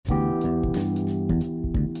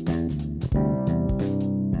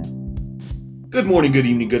Good morning, good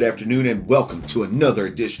evening, good afternoon, and welcome to another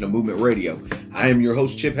edition of Movement Radio. I am your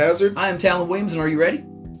host, Chip Hazard. I am Talon Williams, and are you ready?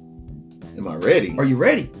 Am I ready? Are you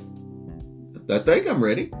ready? I think I'm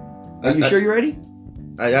ready. Are you sure you're ready?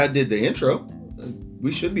 I did the intro.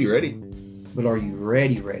 We should be ready. But are you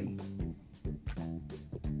ready?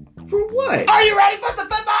 For what? Are you ready for some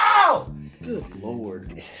football? Good Lord.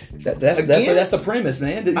 That's the premise,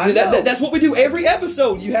 man. That's what we do every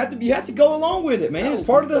episode. You have to go along with it, man. No. It's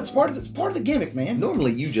part of the gimmick, man.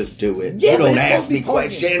 Normally you just do it. Yeah, you but don't it's ask supposed to me be part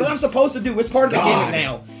of it. questions. But I'm supposed to do. It's part of the gimmick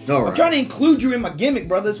now. All right. I'm trying to include you in my gimmick,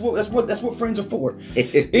 brother. That's what friends are for.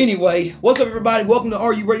 Anyway, what's up, everybody? Welcome to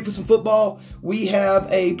Are You Ready for Some Football? We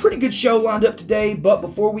have a pretty good show lined up today, but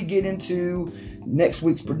before we get into next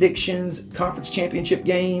week's predictions, conference championship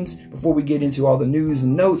games, before we get into all the news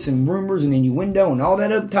and notes and rumors and innuendo and all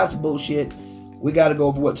that other types of bullshit, we got to go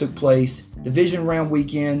over what took place division round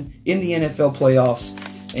weekend in the NFL playoffs.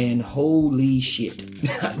 And holy shit,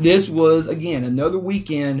 this was again another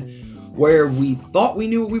weekend where we thought we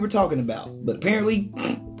knew what we were talking about, but apparently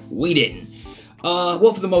we didn't.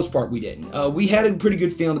 Well, for the most part, we didn't. We had a pretty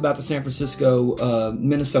good feeling about the San Francisco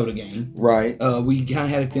Minnesota game. Right. We kind of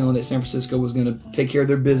had a feeling that San Francisco was going to take care of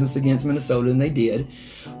their business against Minnesota, and they did.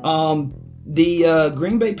 The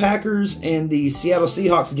Green Bay Packers and the Seattle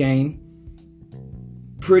Seahawks game,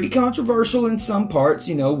 pretty controversial in some parts.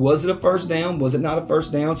 You know, was it a first down? Was it not a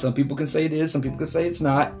first down? Some people can say it is. Some people can say it's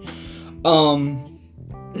not.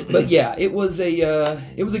 But yeah, it was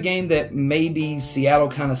a game that maybe Seattle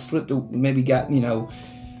kind of slipped away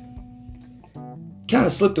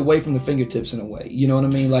from the fingertips in a way. You know what I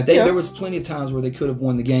mean? Like there was plenty of times where they could have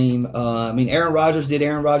won the game. Aaron Rodgers did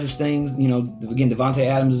Aaron Rodgers things. You know, again, Devontae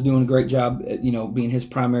Adams is doing a great job at, being his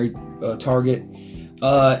primary target.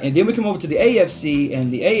 And then we come over to the AFC,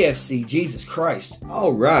 and the AFC, Jesus Christ!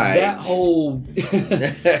 All right, that whole.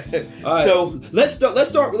 All right. So let's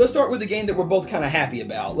start with the game that we're both kind of happy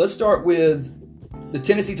about. Let's start with the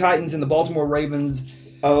Tennessee Titans and the Baltimore Ravens.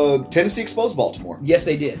 Tennessee exposed Baltimore. Yes,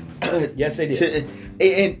 they did. Yes, they did.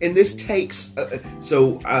 And this takes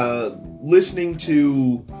listening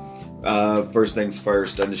to First Things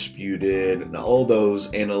First, Undisputed, and all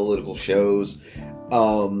those analytical shows.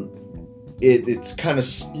 It's kind of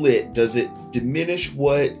split. Does it diminish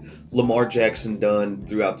what Lamar Jackson done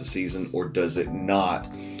throughout the season, or does it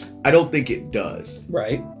not? I don't think it does.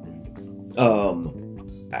 Right.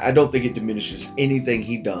 I don't think it diminishes anything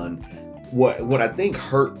he done. What I think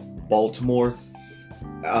hurt Baltimore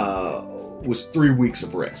was 3 weeks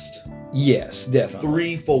of rest. Yes,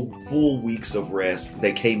 definitely. 3 full weeks of rest.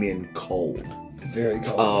 They came in cold. Very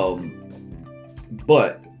cold.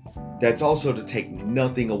 But that's also to take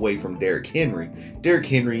nothing away from Derrick Henry. Derrick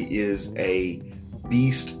Henry is a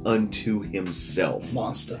beast unto himself.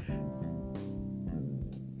 Monster.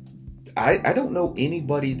 I don't know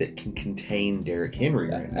anybody that can contain Derrick Henry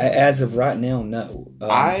right now. As of right now, no.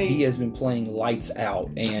 He has been playing lights out.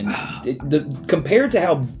 And compared to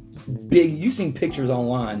how big, you've seen pictures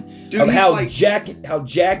online, dude, of how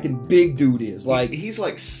jacked and big dude is. Like he's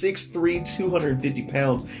like 6'3", 250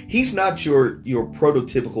 pounds. He's not your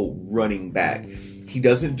prototypical running back. He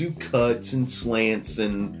doesn't do cuts and slants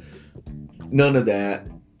and none of that.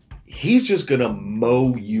 He's just gonna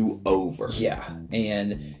mow you over. Yeah,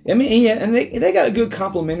 and they got a good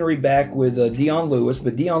complimentary back with Dion Lewis,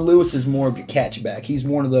 but Dion Lewis is more of your catch back. He's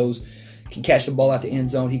one of those. Can catch the ball out the end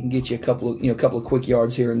zone. He can get you a couple of quick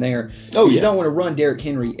yards here and there. Oh, yeah. You don't want to run Derrick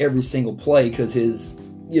Henry every single play because his,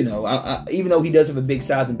 even though he does have a big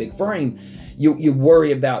size and big frame, you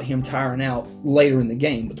worry about him tiring out later in the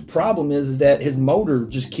game. But the problem is that his motor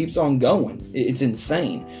just keeps on going. It's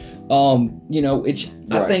insane. I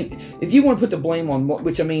think if you want to put the blame on,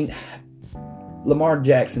 Lamar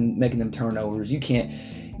Jackson making them turnovers, you can't.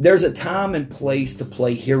 There's a time and place to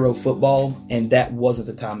play hero football, and that wasn't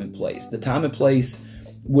the time and place. The time and place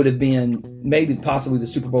would have been possibly the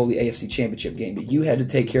Super Bowl, the AFC Championship game, but you had to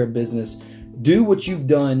take care of business, do what you've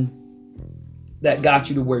done that got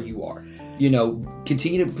you to where you are.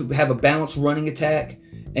 Continue to have a balanced running attack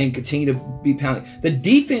and continue to be pounding. The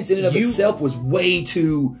defense in and of itself was way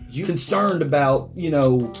too concerned about,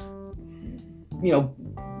 the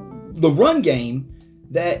run game,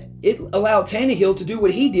 that it allowed Tannehill to do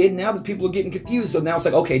what he did. Now that people are getting confused. So now it's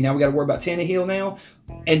like, okay, now we got to worry about Tannehill now.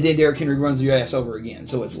 And then Derrick Henry runs your ass over again.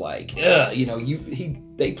 So it's like,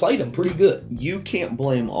 they played him pretty good. You can't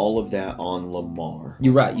blame all of that on Lamar.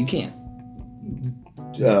 You're right, you can't.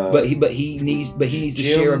 But he needs to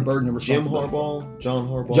share a burden of responsibility. John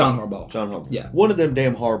Harbaugh. Yeah, one of them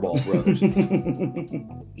damn Harbaugh brothers.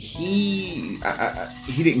 He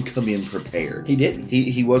didn't come in prepared. He didn't.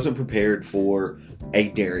 He wasn't prepared for a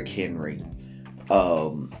Derrick Henry.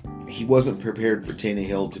 He wasn't prepared for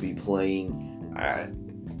Tannehill to be playing.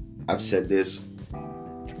 I've said this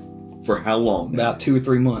for how long now? About 2 or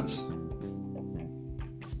 3 months.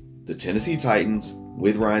 The Tennessee Titans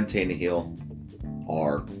with Ryan Tannehill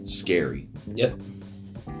are scary. Yep.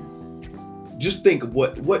 Just think of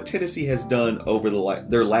what Tennessee has done over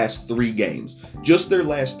their last 3 games. Just their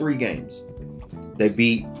last 3 games. They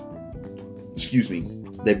beat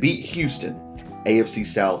Houston, AFC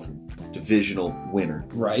South divisional winner.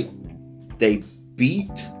 Right. They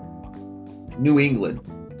beat New England,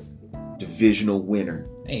 divisional winner.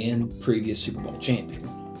 And previous Super Bowl champion.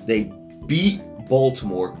 They beat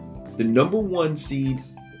Baltimore, the number 1 seed,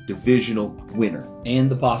 divisional winner.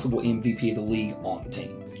 And the possible MVP of the league on the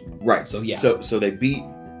team. Right. So yeah. So they beat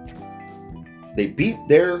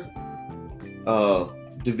their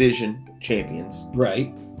division champions.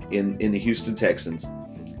 Right. In the Houston Texans.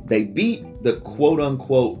 They beat the quote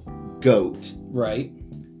unquote GOAT. Right.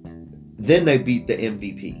 Then they beat the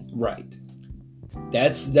MVP. Right.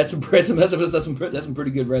 That's some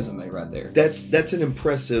pretty good resume right there. That's an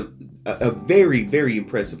impressive, a very, very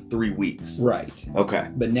impressive 3 weeks. Right. Okay.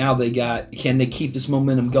 But now can they keep this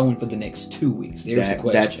momentum going for the next 2 weeks? There's the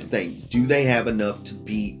question. That's the thing. Do they have enough to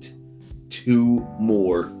beat 2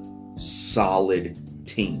 more solid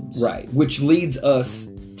teams? Right. Which leads us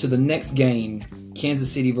to the next game,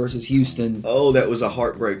 Kansas City versus Houston. Oh, that was a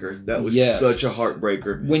heartbreaker. That was such a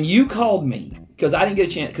heartbreaker. When you called me, because I didn't get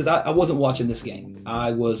a chance, because I wasn't watching this game.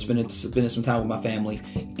 I was spending some time with my family,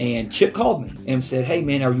 and Chip called me and said, "Hey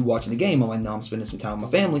man, are you watching the game?" I'm like, "No, I'm spending some time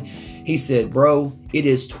with my family." He said, "Bro, it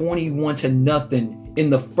is 21-0 in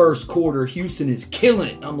the first quarter. Houston is killing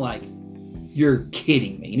it." I'm like, "You're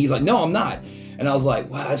kidding me." And he's like, "No, I'm not." And I was like,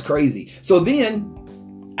 "Wow, that's crazy." So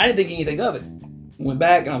then I didn't think anything of it. Went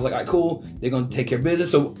back and I was like, "All right, cool. They're going to take care of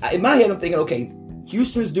business." So in my head, I'm thinking, okay,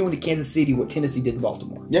 Houston's doing to Kansas City what Tennessee did to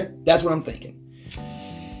Baltimore. Yep. That's what I'm thinking.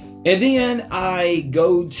 And then I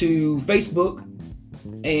go to Facebook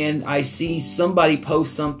and I see somebody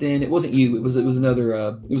post something. It wasn't you. It was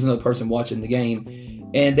another person watching the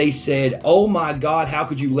game, and they said, "Oh my God, how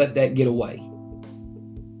could you let that get away?"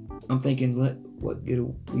 I'm thinking, let what get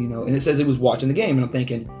away, And it says it was watching the game, and I'm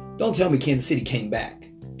thinking, don't tell me Kansas City came back.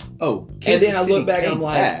 Oh, Kansas and then I look back and I'm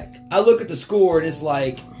like, I look at the score and it's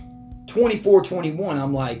like 24-21.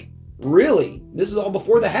 I'm like, really? This is all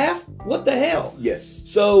before the half? What the hell? Yes.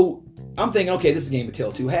 So I'm thinking, okay, this is a game of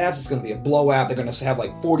tale 2 halves. It's going to be a blowout. They're going to have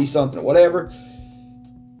like 40 something or whatever.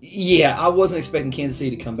 Yeah, I wasn't expecting Kansas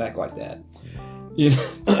City to come back like that. Yeah,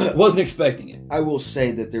 wasn't expecting it. I will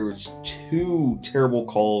say that there was 2 terrible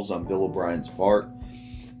calls on Bill O'Brien's part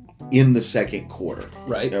in the second quarter.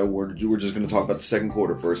 Right. We're just going to talk about the second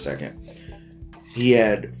quarter for a second. He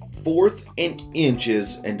had 4th and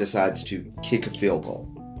inches and decides to kick a field goal.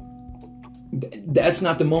 That's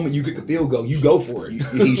not the moment you kick a field goal. You go for it.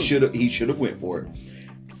 He should have went for it.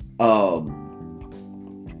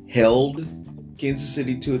 Held Kansas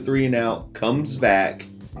City to a 3 and out. Comes back.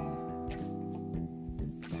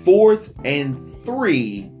 4th and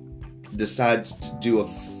 3. Decides to do a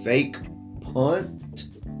fake punt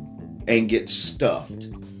and get stuffed.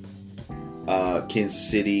 Kansas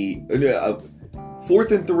City,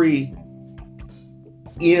 4th and 3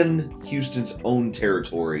 in Houston's own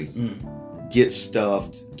territory, gets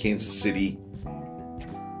stuffed. Kansas City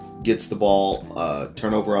gets the ball,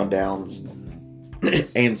 turnover on downs,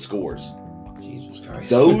 and scores. Jesus Christ.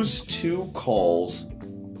 Those 2 calls,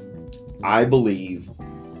 I believe,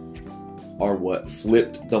 are what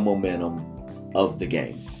flipped the momentum of the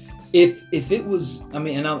game. If it was, I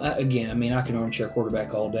mean, and I can armchair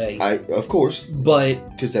quarterback all day. Of course, but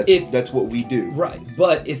because that's what we do, right?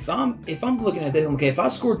 But if I'm looking at that, okay, if I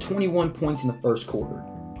scored 21 points in the first quarter,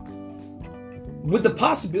 with the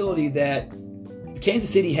possibility that Kansas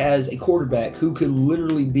City has a quarterback who could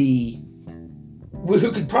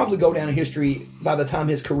probably go down in history by the time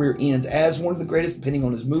his career ends as one of the greatest, depending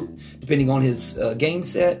on his game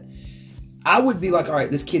set. I would be like, all right,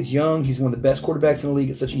 this kid's young. He's one of the best quarterbacks in the league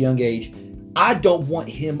at such a young age. I don't want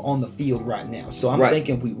him on the field right now. So I'm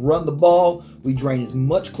thinking we run the ball, we drain as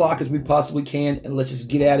much clock as we possibly can, and let's just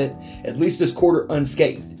get at it, at least this quarter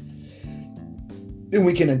unscathed. Then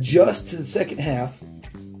we can adjust to the second half.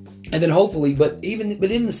 And then hopefully, but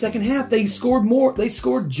in the second half, they scored more. They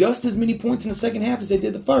scored just as many points in the second half as they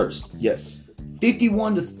did the first. Yes.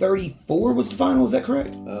 51-34 was the final. Is that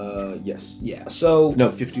correct? Yes. Yeah. So no,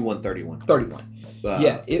 51-31. 31.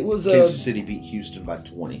 Yeah, it was. Kansas City beat Houston by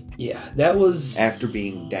 20. Yeah, that was after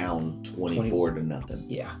being down 24-0.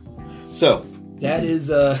 Yeah. So that is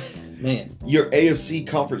man. Your AFC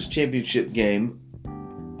Conference Championship game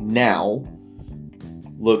now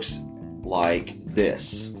looks like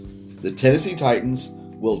this. The Tennessee Titans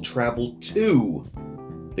will travel to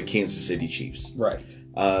the Kansas City Chiefs. Right.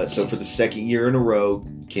 So for the second year in a row,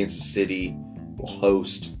 Kansas City will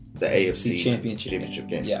host the AFC championship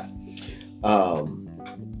game. Yeah.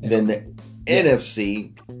 Then the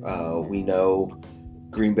NFC, we know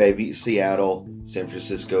Green Bay beat Seattle, San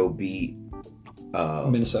Francisco beat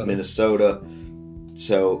Minnesota.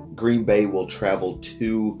 So Green Bay will travel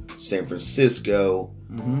to San Francisco.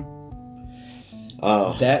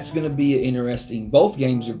 That's going to be interesting. Both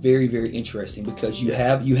games are very, very interesting because you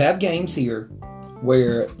have games here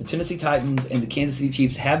where the Tennessee Titans and the Kansas City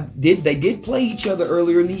Chiefs did play each other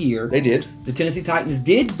earlier in the year. They did. The Tennessee Titans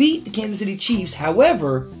did beat the Kansas City Chiefs.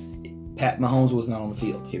 However, Pat Mahomes was not on the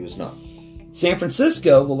field. He was not. San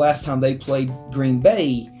Francisco, the last time they played Green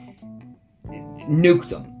Bay, nuked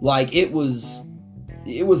them. Like it was.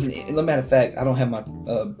 As a matter of fact, I don't have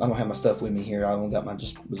my stuff with me here. I only got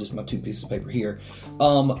just my 2 pieces of paper here.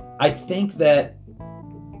 I think that.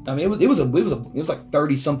 I mean, it was like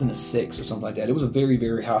 30-something-6 or something like that. It was a very,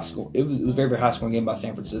 very high score. It was a very, very high scoring game by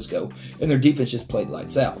San Francisco, and their defense just played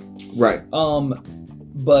lights out. Right.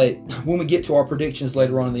 But when we get to our predictions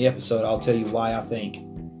later on in the episode, I'll tell you why I think,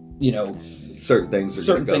 certain things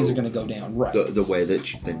are going to go down. Right. The way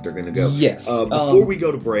that you think they're going to go. Yes. Before we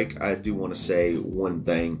go to break, I do want to say one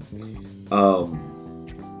thing.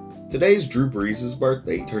 Today is Drew Brees'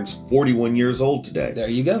 birthday. He turns 41 years old today. There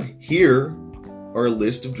you go. Here are a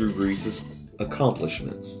list of Drew Brees'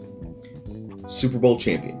 accomplishments. Super Bowl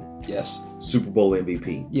champion. Yes. Super Bowl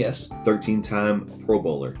MVP. Yes. 13-time Pro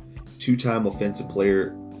Bowler. 2-time Offensive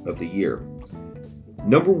Player of the Year.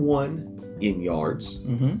 Number 1 in yards.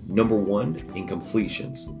 Number 1 in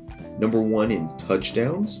completions. Number 1 in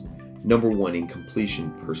touchdowns. Number 1 in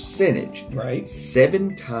completion percentage. Right.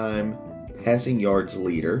 7-time passing yards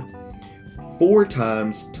leader. 4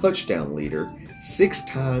 times touchdown leader.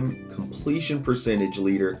 6-time completion percentage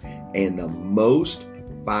leader, and the most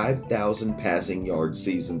 5,000 passing yard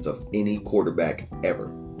seasons of any quarterback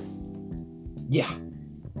ever. Yeah.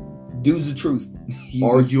 Dude's the truth.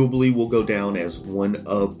 Arguably will go down as one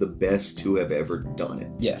of the best to have ever done it.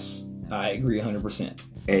 Yes, I agree 100%.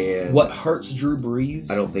 And what hurts Drew Brees?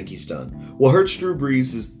 I don't think he's done. What hurts Drew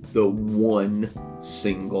Brees is the one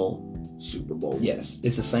single Super Bowl. Yes,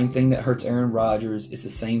 it's the same thing that hurts Aaron Rodgers. It's the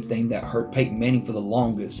same thing that hurt Peyton Manning for the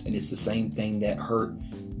longest, and it's the same thing that hurt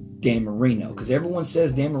Dan Marino. Because everyone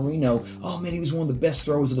says Dan Marino, oh man, he was one of the best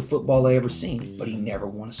throwers of the football I ever seen, but he never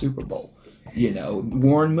won a Super Bowl.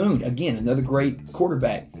 Warren Moon, again, another great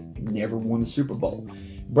quarterback, never won a Super Bowl.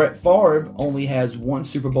 Brett Favre only has 1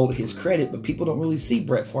 Super Bowl to his credit, but people don't really see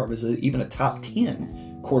Brett Favre as even a top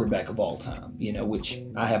 10 quarterback of all time. Which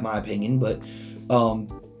I have my opinion, but.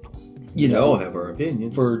 We all have our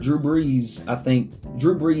opinions. For Drew Brees, I think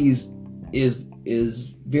Drew Brees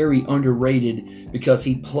is very underrated because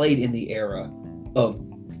he played in the era of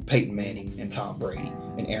Peyton Manning and Tom Brady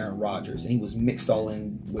and Aaron Rodgers, and he was mixed all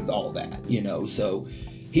in with all that, so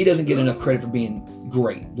he doesn't get enough credit for being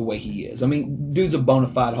great the way he is. I mean, dude's a bona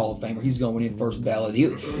fide Hall of Famer. He's going in first ballot.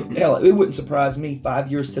 Hell, it wouldn't surprise me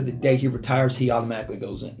 5 years to the day he retires, he automatically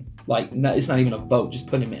goes in. It's not even a vote, just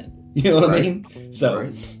put him in. You know what I mean? So.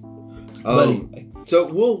 Right. Anyway. So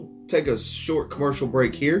we'll take a short commercial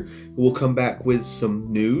break here. We'll come back with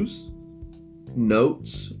some news,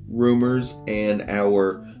 notes, rumors, and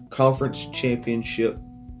our conference championship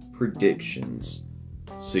predictions.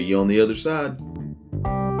 See you on the other side.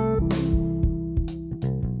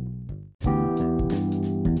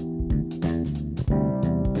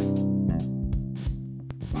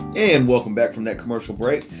 And welcome back from that commercial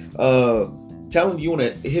break. Talon, you want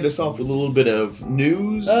to hit us off with a little bit of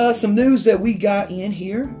news? Some news that we got in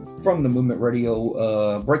here from the Movement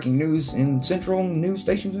Radio, breaking news in central news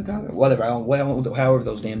stations in Colorado. However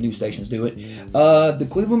those damn news stations do it. The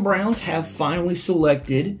Cleveland Browns have finally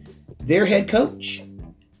selected their head coach.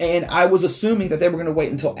 And I was assuming that they were going to wait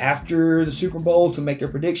until after the Super Bowl to make their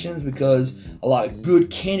predictions because a lot of good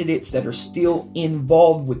candidates that are still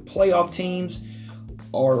involved with playoff teams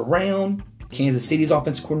are around. Kansas City's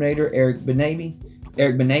offensive coordinator, Eric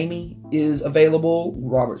Bieniemy is available.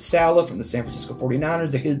 Robert Saleh from the San Francisco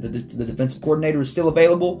 49ers, the defensive coordinator, is still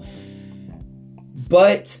available.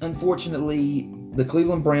 But, unfortunately, the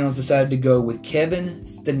Cleveland Browns decided to go with Kevin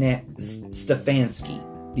Stefanski,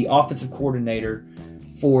 the offensive coordinator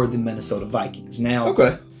for the Minnesota Vikings. Now,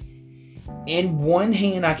 okay. In one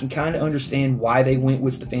hand, I can kind of understand why they went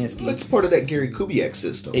with Stefanski. That's part of that Gary Kubiak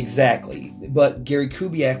system. Exactly. But Gary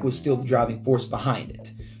Kubiak was still the driving force behind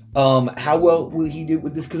it. How well will he do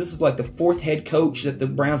with this? Because this is like the 4th head coach that the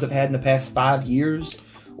Browns have had in the past 5 years.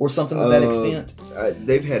 or something to that extent?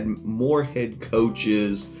 They've had more head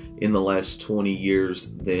coaches in the last 20 years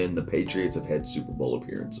than the Patriots have had Super Bowl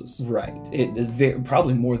appearances. Right.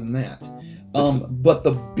 Probably more than that. But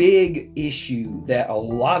the big issue that a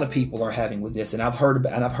lot of people are having with this, and I've heard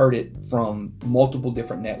it from multiple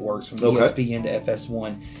different networks, from ESPN to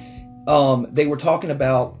FS1. They were talking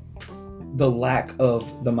about the lack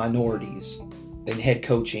of the minorities in head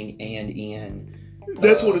coaching and in.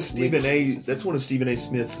 That's one of Stephen A.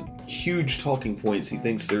 Smith's huge talking points. He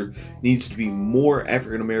thinks there needs to be more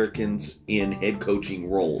African Americans in head coaching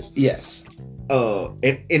roles. Yes.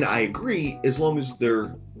 And I agree, as long as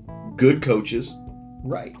they're good coaches,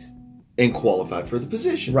 right, and qualified for the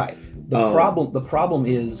position. Right. The problem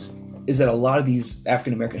is that a lot of these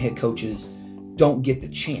African American head coaches don't get the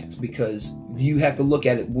chance, because you have to look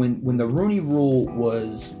at it when the Rooney Rule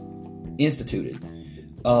was instituted,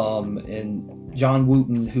 and John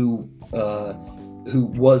Wooten, who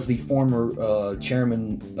was the former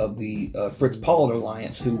chairman of the Fritz Pollard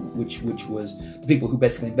Alliance, which was the people who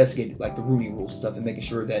basically investigated like the Rooney Rules and stuff, and making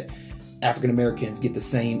sure that African Americans get the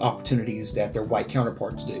same opportunities that their white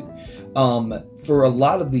counterparts do. For a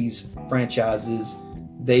lot of these franchises,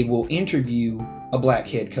 they will interview a black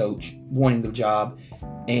head coach wanting the job,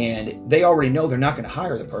 and they already know they're not going to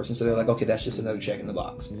hire the person, so they're like, okay, that's just another check in the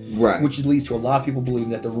box. Right. Which leads to a lot of people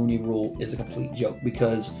believing that the Rooney Rule is a complete joke,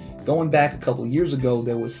 because going back a couple of years ago,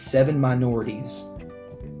 there was 7 minority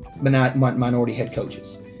head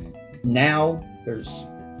coaches. Now there's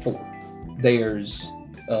 4. There's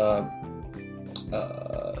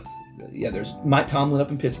there's Mike Tomlin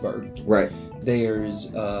up in Pittsburgh. Right. There's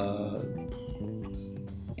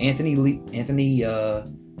Anthony Lynn.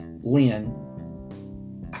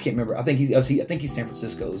 I can't remember. I think he's San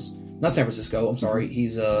Francisco's. Not San Francisco. I'm sorry.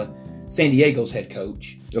 He's San Diego's head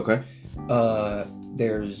coach. Okay.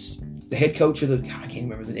 There's the head coach of the. God, I can't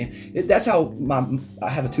remember the name. That's how I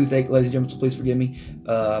have a toothache, ladies and gentlemen. So please forgive me.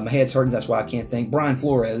 My head's hurting. That's why I can't think. Brian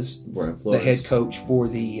Flores, the head coach for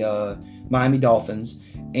the Miami Dolphins,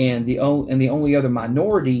 and the only other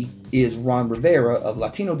minority is Ron Rivera of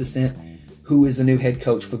Latino descent, who is the new head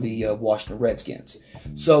coach for the Washington Redskins.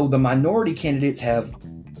 So the minority candidates have,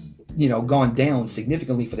 gone down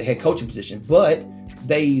significantly for the head coaching position, but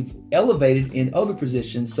they've elevated in other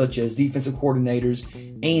positions such as defensive coordinators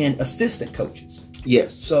and assistant coaches.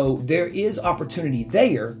 Yes. So there is opportunity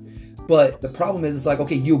there, but the problem is, it's like,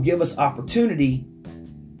 okay, you'll give us opportunity,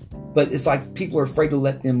 but it's like people are afraid to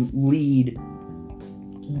let them lead.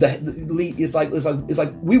 It's like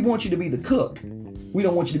we want you to be the cook. We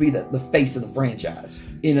don't want you to be the face of the franchise,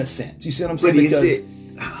 in a sense. You see what I'm saying?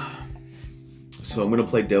 So I'm going to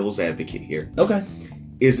play devil's advocate here. Okay.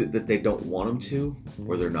 Is it that they don't want them to,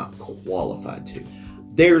 or they're not qualified to?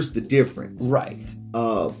 There's the difference. Right.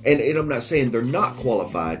 And I'm not saying they're not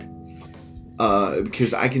qualified,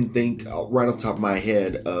 because I can think right off the top of my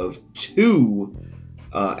head of 2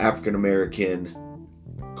 African-American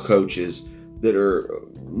coaches that are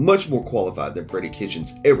much more qualified than Freddie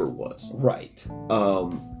Kitchens ever was. Right.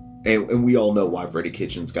 And we all know why Freddie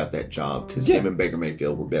Kitchens got that job, because him and Baker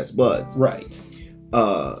Mayfield were best buds. Right.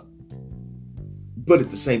 But at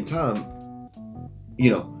the same time,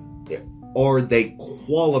 are they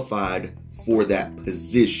qualified for that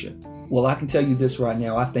position? Well, I can tell you this right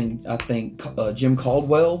now. I think Jim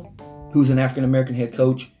Caldwell, who's an African American head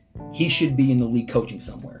coach, he should be in the league coaching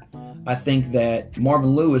somewhere. I think that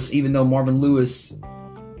Marvin Lewis, even though Marvin Lewis,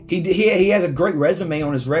 he has a great resume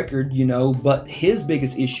on his record, but his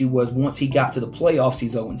biggest issue was once he got to the playoffs,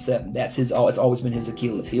 he's 0-7. That's it's always been his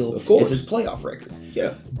Achilles heel. Of course. It's his playoff record.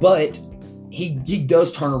 Yeah. But he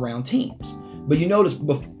does turn around teams. But you notice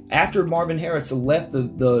after Marvin Harris left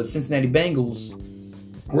the Cincinnati Bengals,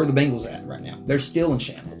 where are the Bengals at right now? They're still in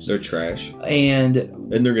shambles. They're trash. And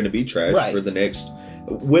they're going to be trash for the next...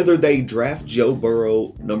 Whether they draft Joe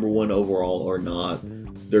Burrow number 1 overall or not,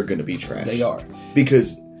 they're going to be trash. They are.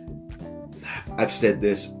 Because I've said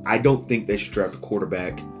this, I don't think they should draft a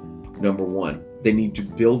quarterback number 1. They need to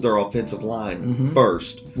build their offensive line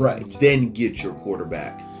first. Right. Then get your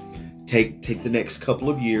quarterback. Take the next couple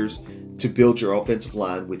of years to build your offensive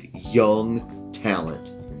line with young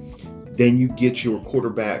talent. Then you get your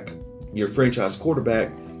quarterback, your franchise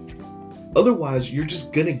quarterback. Otherwise, you're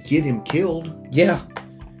just going to get him killed. Yeah.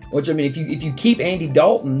 Which, I mean, if you keep Andy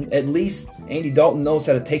Dalton, at least Andy Dalton knows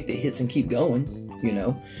how to take the hits and keep going,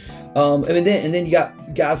 And then you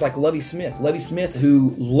got guys like Lovie Smith,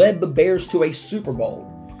 who led the Bears to a Super Bowl,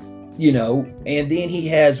 and then he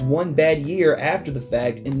has one bad year after the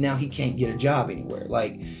fact, and now he can't get a job anywhere.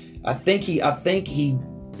 Like, I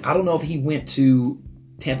don't know if he went to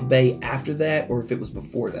Tampa Bay after that or if it was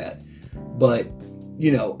before that, but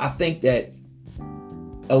I think that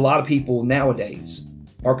a lot of people nowadays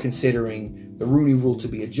are considering the Rooney Rule to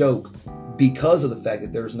be a joke because of the fact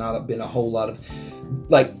that there's not been a whole lot of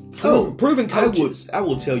proven coaches. I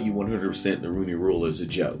will tell you 100% the Rooney Rule is a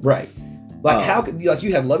joke. Right. How could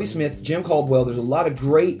you have Lovie Smith, Jim Caldwell? There's a lot of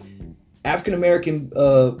great African American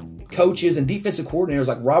coaches and defensive coordinators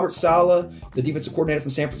like Robert Saleh, the defensive coordinator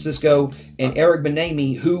from San Francisco, and Eric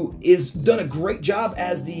Bieniemy, who is done a great job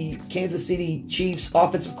as the Kansas City Chiefs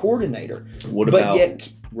offensive coordinator. What about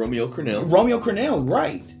Romeo Crennel? Romeo Crennel,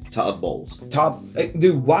 right. Todd Bowles.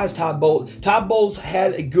 Why is Todd Bowles? Todd Bowles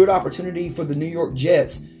had a good opportunity for the New York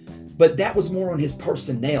Jets, but that was more on his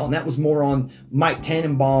personnel, and that was more on Mike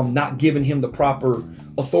Tannenbaum not giving him the proper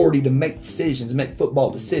authority to make decisions, make football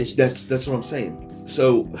decisions. That's what I'm saying.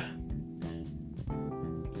 So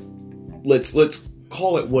let's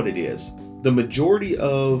call it what it is. The majority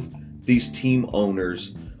of these team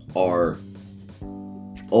owners are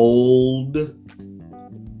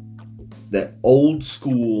that old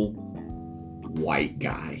school white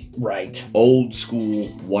guy. Right. Old school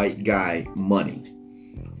white guy money.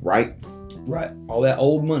 Right? Right. All that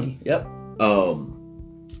old money. Yep.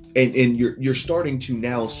 And you're starting to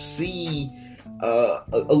now see a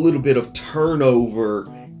little bit of turnover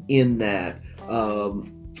in that.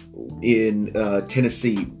 In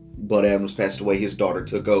Tennessee, Bud Adams passed away. His daughter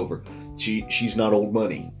took over. She's not old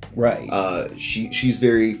money. Right. She's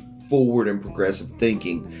very forward and progressive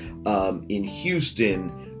thinking. In Houston,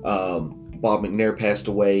 Bob McNair passed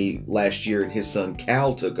away last year, and his son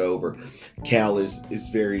Cal took over. Cal is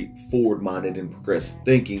very forward-minded and progressive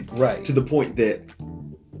thinking. Right. To the point that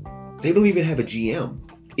they don't even have a GM.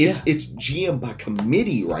 It's GM by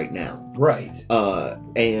committee right now. Right.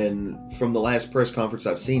 And from the last press conference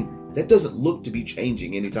I've seen, that doesn't look to be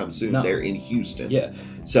changing anytime soon. No. They're in Houston. Yeah.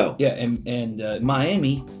 So yeah, and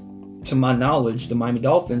Miami, to my knowledge, the Miami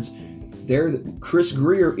Dolphins, Chris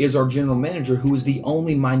Greer is our general manager, who is the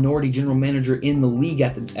only minority general manager in the league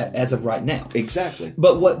as of right now. Exactly.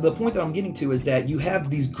 But the point that I'm getting to is that you have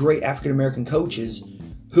these great African American coaches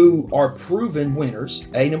who are proven winners.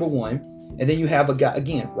 Number one. And then you have a guy,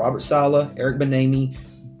 again, Robert Saleh, Eric Bieniemy,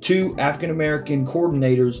 two African-American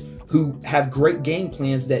coordinators who have great game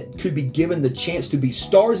plans that could be given the chance to be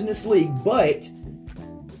stars in this league, but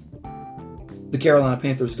the Carolina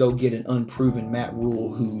Panthers go get an unproven Matt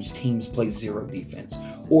Rule whose teams play zero defense.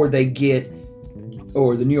 Or the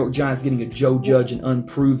New York Giants getting a Joe Judge, an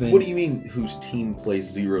unproven... What do you mean whose team plays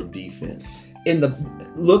zero defense?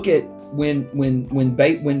 Look at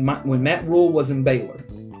when Matt Rule was in Baylor.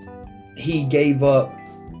 He gave up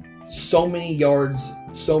so many yards,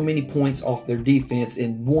 so many points off their defense,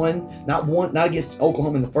 and not against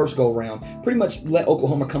Oklahoma in the first go around. Pretty much let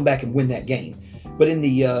Oklahoma come back and win that game. But in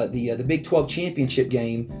the Big 12 championship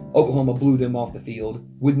game, Oklahoma blew them off the field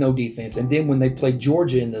with no defense. And then when they played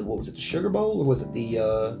Georgia in the Sugar Bowl, or was it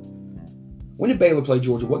when did Baylor play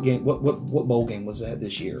Georgia? What game? What bowl game was that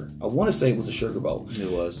this year? I want to say it was the Sugar Bowl.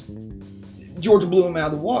 It was. Georgia blew them out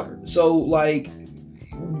of the water. So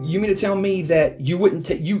you mean to tell me that you wouldn't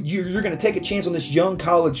take you're going to take a chance on this young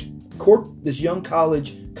college coach,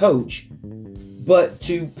 but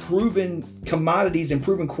to proven commodities and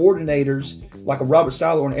proven coordinators like a Robert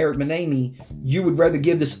Saleh or an Eric Bieniemy, you would rather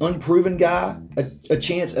give this unproven guy a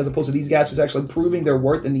chance as opposed to these guys who's actually proving their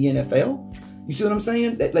worth in the NFL? You see what I'm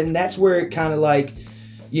saying? And that's where it kind of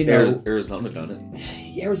Arizona done it.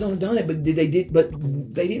 Arizona done it, but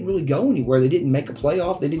they didn't really go anywhere. They didn't make a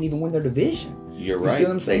playoff. They didn't even win their division. You're right. You see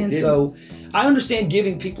what I'm saying? So I understand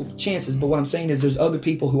giving people chances, but what I'm saying is there's other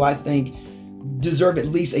people who I think deserve at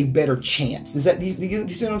least a better chance. Do you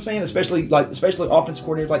see what I'm saying? Especially offensive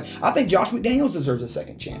coordinators. I think Josh McDaniels deserves a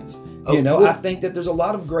second chance. I think that there's a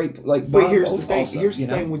lot of great But here's the thing. Here's the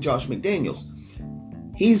thing with Josh McDaniels.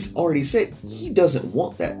 He's already said he doesn't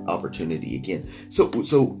want that opportunity again.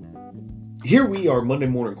 So here we are, Monday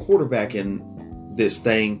morning quarterbacking this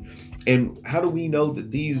thing, and how do we know that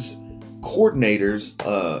these coordinators,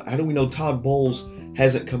 how do we know Todd Bowles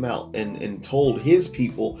hasn't come out and told his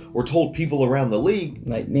people or told people around the league,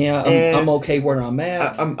 I'm okay where I'm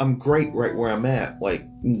at. I'm great right where I'm at,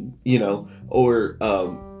 or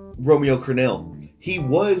Romeo Crennel. He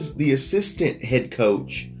was the assistant head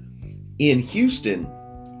coach in Houston,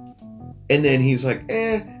 and then he's like,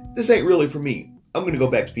 this ain't really for me. I'm going to go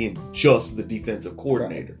back to being just the defensive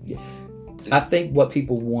coordinator. Right. Yeah. I think what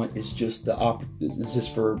people want is just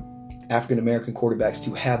for African American quarterbacks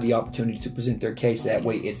to have the opportunity to present their case. That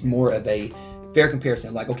way, it's more of a fair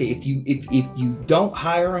comparison. If you don't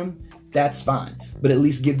hire them, that's fine, but at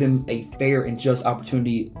least give them a fair and just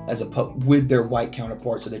opportunity with their white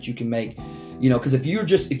counterpart, so that you can make Because if you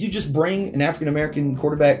just bring an African American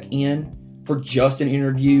quarterback in for just an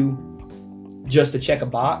interview, just to check a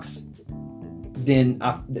box, then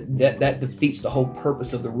that defeats the whole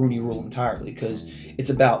purpose of the Rooney Rule entirely, because it's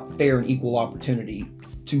about fair and equal opportunity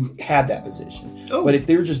to have that position. Oh. But if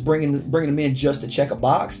they're just bringing them in just to check a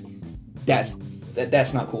box, that's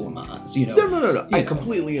not cool in my eyes. No. I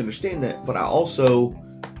completely understand that, but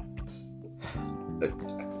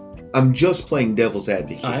I'm just playing devil's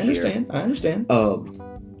advocate. I understand.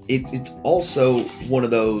 It's also one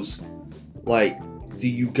of those, like, do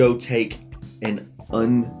you go take an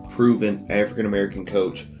unproven African American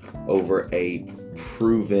coach over a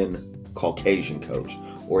proven Caucasian coach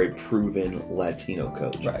or a proven Latino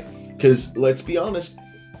coach? Right. Because let's be honest,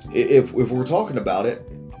 if we're talking about it,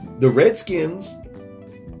 the Redskins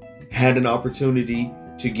had an opportunity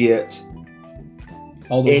to get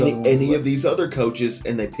any of these other coaches,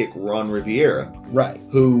 and they pick Ron Rivera, right?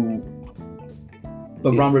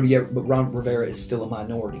 But Ron Rivera is still a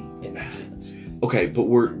minority in that sense. Okay, but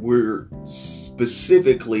we're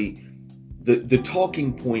specifically the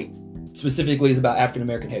talking point specifically is about African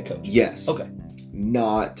American head coaches. Yes. Okay.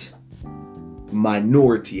 Not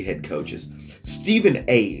minority head coaches. Stephen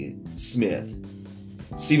A. Smith.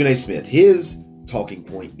 His talking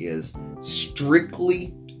point is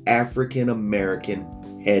strictly African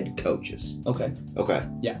American head coaches. Okay.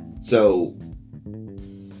 Yeah. So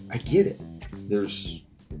I get it. There's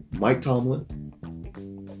Mike Tomlin.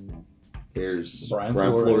 There's Brian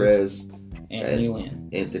Flores. Anthony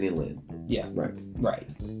Lynn. Yeah. Right.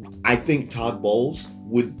 I think Todd Bowles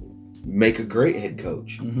would make a great head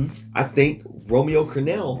coach. Mm-hmm. I think Romeo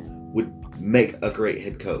Crennel would make a great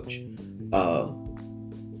head coach.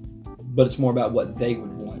 But it's more about what they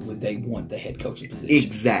would want. Would they want the head coaching position?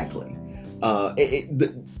 Exactly. I'm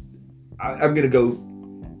going to go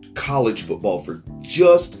college football for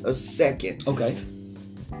just a second. Okay.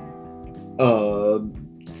 A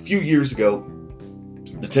few years ago,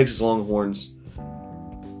 the Texas Longhorns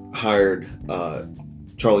hired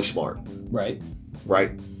Charlie Smart. Right.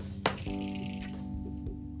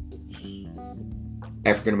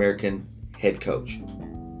 African American head coach.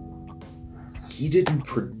 He didn't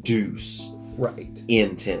produce right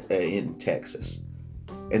in Texas,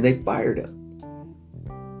 and they fired him.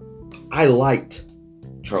 I liked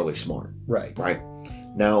Charlie Smart. Right.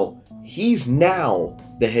 Now he's now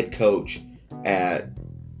the head coach at,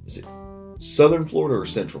 is it Southern Florida or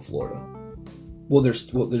Central Florida? Well, there's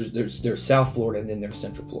South Florida and then there's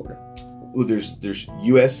Central Florida. Well, there's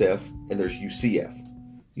USF and there's UCF,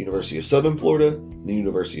 the University of Southern Florida, and the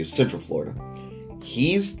University of Central Florida.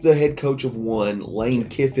 He's the head coach of one. Lane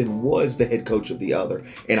Kiffin was the head coach of the other,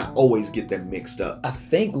 and I always get them mixed up. I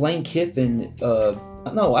think Lane Kiffin.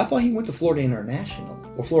 No, I thought he went to Florida International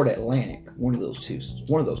or Florida Atlantic. One of those two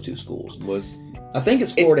schools was. I think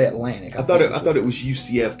it's Florida Atlantic. I thought it was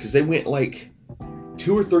UCF because they went like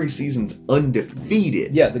 2 or 3 seasons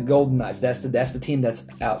undefeated. Yeah, the Golden Knights. That's the team that's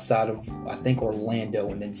outside of, I think,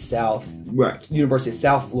 Orlando, and then South. Right. University of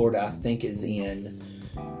South Florida, I think, is in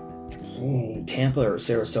Tampa or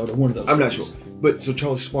Sarasota. One of those. I'm not sure. But so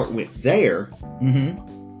Charlie Smart went there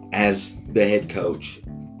as the head coach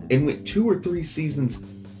and went 2 or 3 seasons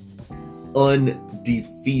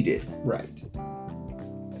undefeated. Right.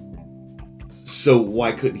 So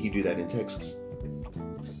why couldn't he do that in Texas?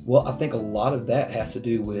 Well, I think a lot of that has to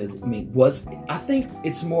do with, I think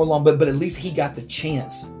it's more along, but at least he got the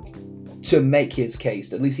chance to make his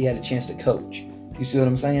case. At least he had a chance to coach. You see what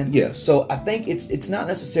I'm saying? Yeah. So I think it's not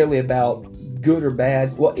necessarily about good or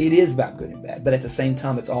bad. Well, it is about good and bad, but at the same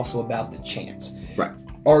time, it's also about the chance. Right.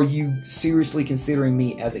 Are you seriously considering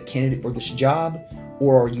me as a candidate for this job,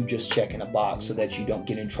 or are you just checking a box so that you don't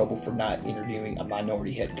get in trouble for not interviewing a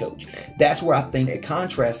minority head coach? That's where I think the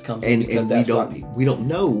contrast comes in, because that's we don't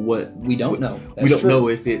know what we don't know. That's we don't true. know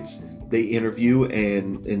if it's they interview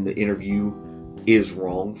and the interview is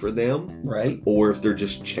wrong for them, right? Or if they're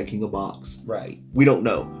just checking a box, right? We don't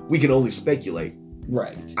know. We can only speculate,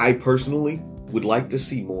 right? I personally would like to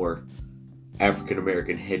see more African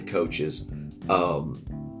American head coaches,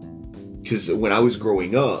 because when I was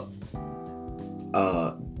growing up,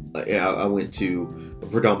 I went to a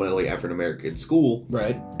predominantly African American school,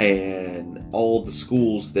 right? And all the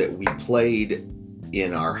schools that we played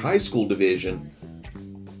in our high school division,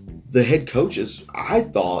 the head coaches, I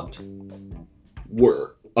thought,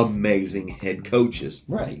 were amazing head coaches,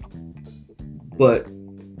 right? But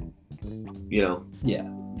yeah,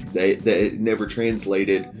 they never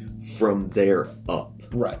translated from there up,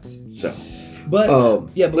 right? So, But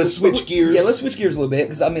but let's switch gears. Yeah, let's switch gears a little bit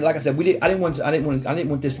because I mean, like I said, I didn't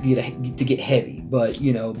want this to get heavy, but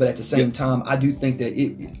but at the same time, I do think that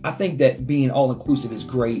I think that being all inclusive is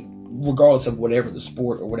great, regardless of whatever the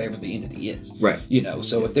sport or whatever the entity is. Right.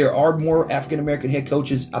 So if there are more African American head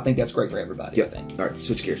coaches, I think that's great for everybody. Yep. I think. All right,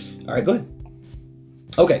 switch gears. All right, go ahead.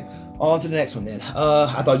 Okay. On to the next one then.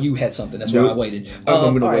 I thought you had something. That's why I waited.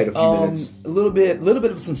 I'm going to wait a few minutes. A little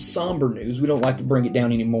bit of some somber news. We don't like to bring it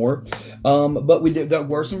down anymore. But there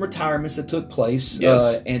were some retirements that took place.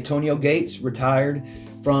 Yes. Antonio Gates retired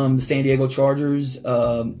from the San Diego Chargers.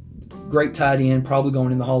 Great tight end, probably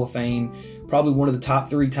going in the Hall of Fame. Probably one of the top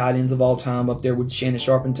 3 tight ends of all time, up there with Shannon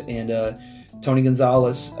Sharp and Tony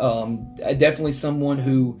Gonzalez. Definitely someone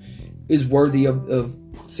who is worthy of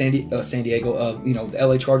San Diego, the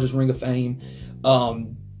LA Chargers Ring of Fame.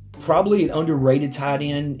 Probably an underrated tight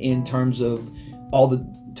end in terms of all the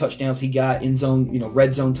touchdowns he got, in zone,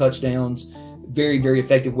 red zone touchdowns. Very, very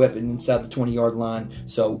effective weapon inside the 20-yard line.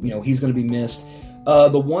 So, he's going to be missed.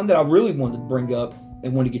 The one that I really wanted to bring up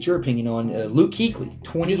and wanted to get your opinion on, Luke Kuechly,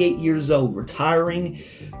 28 years old, retiring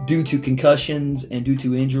due to concussions and due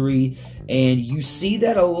to injury. And you see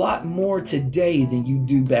that a lot more today than you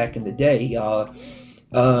do back in the day.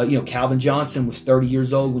 Calvin Johnson was 30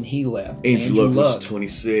 years old when he left. Andrew Luck was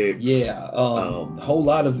 26. Yeah. A whole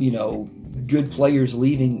lot of, good players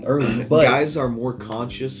leaving early. But guys are more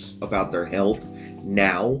conscious about their health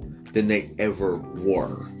now than they ever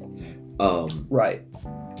were. Right.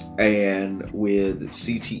 And with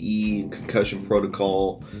CTE and concussion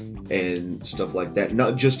protocol and stuff like that,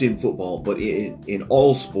 not just in football, but in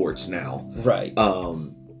all sports now. Right.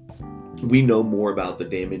 We know more about the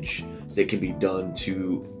damage that can be done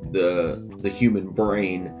to the human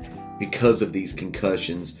brain because of these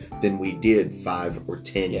concussions than we did 5 or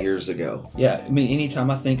 10 years ago. Yeah, I mean,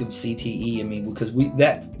 anytime I think of CTE, because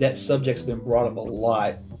that subject's been brought up a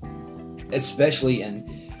lot, especially, and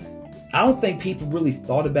I don't think people really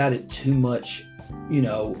thought about it too much,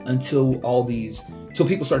 until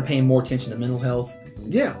people started paying more attention to mental health.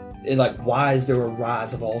 Yeah. And why is there a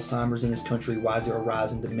rise of Alzheimer's in this country? Why is there a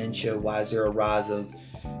rise in dementia? Why is there a rise of,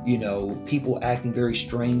 people acting very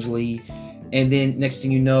strangely? And then next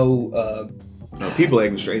thing you know, people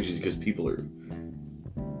acting strangely because people are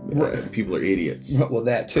idiots. Well,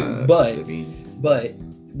 that too. But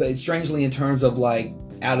it's strangely in terms of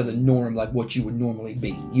out of the norm, what you would normally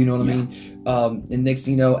be. You know what I mean? And next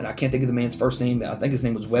thing you know, and I can't think of the man's first name. I think his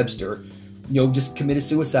name was Webster. Just committed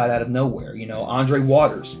suicide out of nowhere. Andre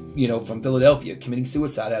Waters, from Philadelphia, committing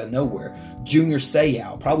suicide out of nowhere. Junior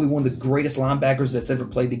Seau, probably one of the greatest linebackers that's ever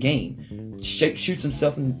played the game, shoots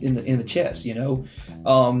himself in the chest. And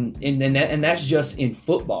that's just in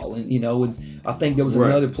football. And and I think there was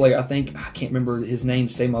another player. I can't remember his name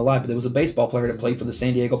to save my life, but there was a baseball player that played for the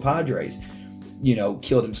San Diego Padres.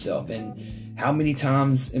 Killed himself. And how many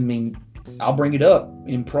times? I'll bring it up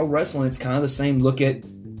in pro wrestling. It's kind of the same. Look at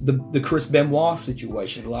the Chris Benoit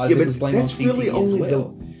situation. A lot of it was blamed on CTE really only as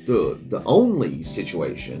well. The only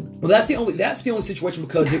situation. Well, that's the only situation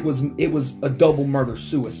because it was a double murder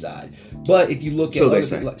suicide. But if you look at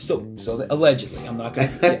allegedly, I'm not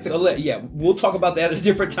gonna. We'll talk about that at a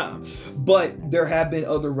different time. But there have been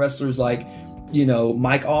other wrestlers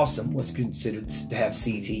Mike Awesome was considered to have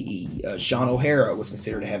CTE. Sean O'Hara was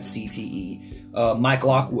considered to have CTE. Mike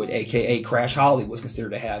Lockwood, a.k.a. Crash Holly, was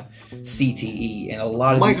considered to have CTE. And a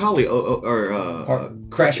lot of...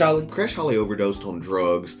 Crash Holly? Crash Holly overdosed on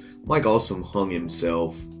drugs. Mike Awesome hung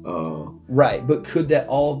himself. Right, but could that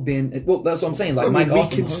all have been... Well, that's what I'm saying. Mike Awesome...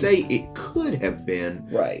 We can say it could have been.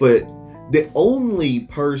 Right. But the only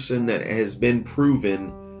person that has been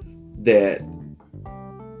proven that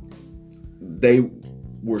they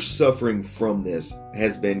were suffering from this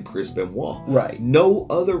has been Chris Benoit. Right. No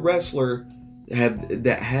other wrestler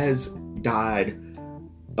that has died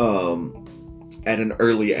at an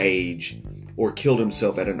early age or killed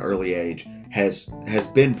himself at an early age has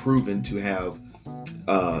been proven to have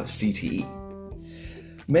CTE.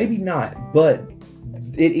 Maybe not, but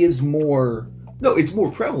it is more. No, it's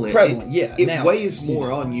more prevalent. It weighs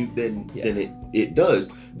more on you than it does.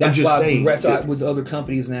 That's why saying with other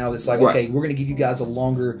companies now, it's okay, we're going to give you guys a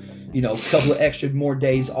longer, couple of extra more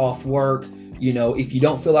days off work. If you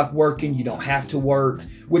don't feel like working, you don't have to work,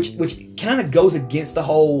 which kind of goes against the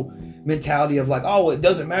whole mentality of it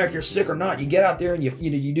doesn't matter if you're sick or not. You get out there and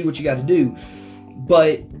you do what you got to do.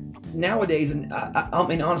 But nowadays, and I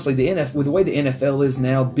mean honestly, with the way the NFL is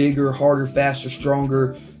now, bigger, harder, faster,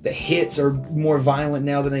 stronger. The hits are more violent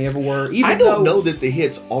now than they ever were. I don't know that the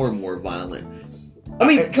hits are more violent. I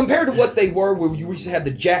mean, compared to what they were, where you used to have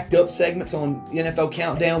the jacked up segments on NFL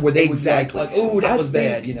Countdown, where they would be like, "Oh, that was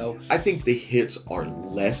bad," you know. I think the hits are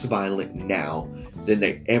less violent now than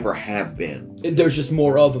they ever have been. There's just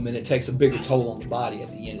more of them, and it takes a bigger toll on the body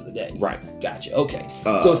at the end of the day. Right. Gotcha. Okay.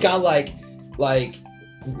 So it's kind of like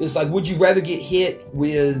it's like, would you rather get hit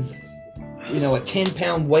with, a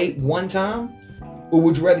 10-pound weight one time, or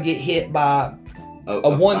would you rather get hit by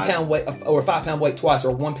a 1 pound weight or a 5 pound weight twice, or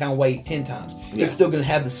a 1 pound weight 10 times? Yeah. It's still going to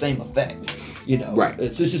have the same effect. Right.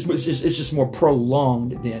 It's just more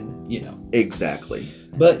prolonged than Exactly.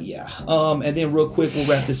 But yeah. And then real quick, we'll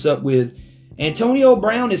wrap this up with Antonio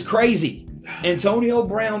Brown is crazy. Antonio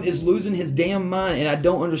Brown is losing his damn mind, and I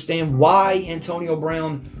don't understand why Antonio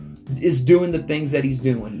Brown is doing the things that he's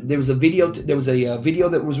doing. There was a video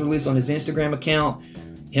that was released on his Instagram account,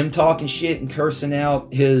 him talking shit and cursing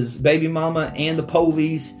out his baby mama and the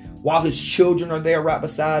police while his children are there right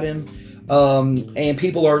beside him, and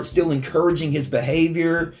people are still encouraging his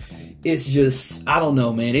behavior. It's just, I don't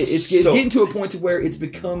know, man. It's getting to a point to where it's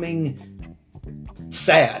becoming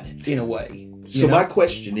sad in a way. So my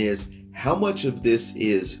question is, how much of this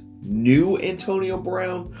is new Antonio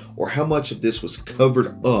Brown, or how much of this was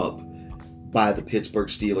covered up by the Pittsburgh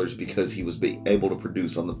Steelers because he was able to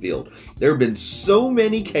produce on the field? There have been so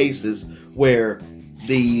many cases where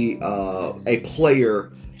a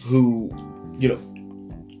player who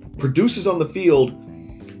produces on the field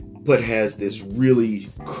but has this really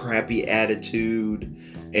crappy attitude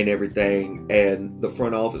and everything, and the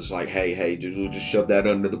front office is like, hey, we'll just shove that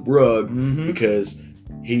under the rug because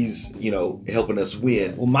he's, helping us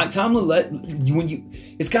win. Well, Mike Tomlin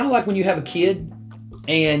it's kind of like when you have a kid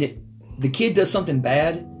and the kid does something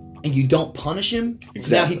bad and you don't punish him. Exactly.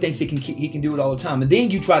 So now he thinks he can do it all the time, and then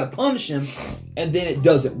you try to punish him and then it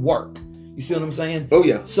doesn't work. You see what I'm saying? Oh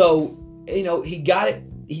yeah. So he got it.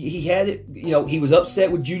 He had it. He was upset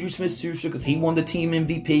with Juju Smith-Schuster because he won the team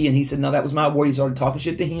MVP, and he said, "No, that was my award." He started talking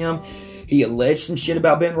shit to him. He alleged some shit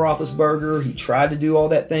about Ben Roethlisberger. He tried to do all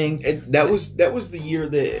that thing. And that was the year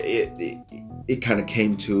that it kind of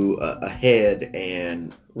came to a head,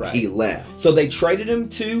 and he left. So they traded him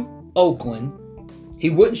to Oakland. He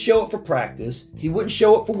wouldn't show up for practice. He wouldn't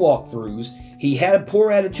show up for walkthroughs. He had a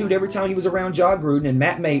poor attitude every time he was around John Gruden and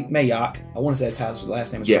Matt Mayock. I want to say that's how his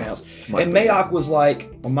last name is pronounced. And Mayock was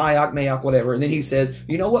like, or Mayock, whatever. And then he says,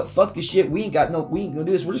 "You know what? Fuck this shit. We ain't gonna do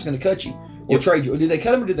this. We're just gonna cut you or trade you." Or did they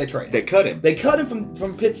cut him or did they trade him? They cut him. They cut him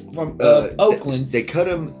from Oakland. They cut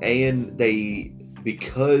him, and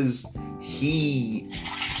because he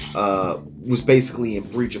was basically in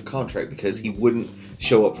breach of contract because he wouldn't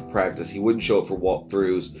show up for practice. He wouldn't show up for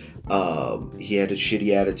walkthroughs. He had a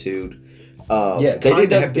shitty attitude. They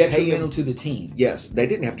didn't have to pay him to the team. Yes, they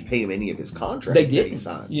didn't have to pay him any of his contract. They didn't.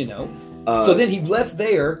 That he signed. So then he left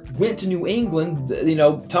there, went to New England.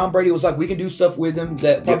 Tom Brady was like, "We can do stuff with him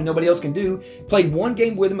that probably nobody else can do." Played one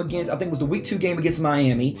game with him against, I think it was the Week 2 game against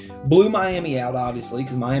Miami. Blew Miami out, obviously,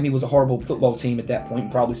 because Miami was a horrible football team at that point,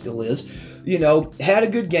 and probably still is. Had a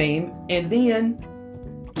good game, and then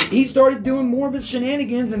he started doing more of his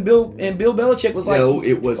shenanigans, and Bill Belichick was like, "No,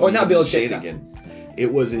 it wasn't." Or not Belichick. Shenanigan.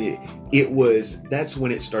 It wasn't. It was. That's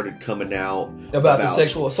when it started coming out about the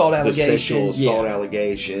sexual assault allegations,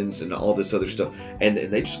 allegations, and all this other stuff. And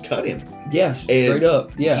they just cut him. Yeah, straight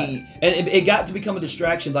up. Yeah, and it got to become a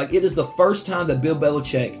distraction. Like, it is the first time that Bill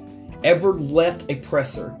Belichick ever left a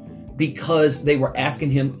presser because they were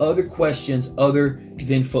asking him other questions other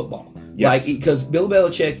than football. Yes. Like, because Bill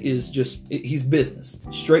Belichick is he's business,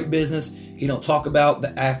 straight business. He don't talk about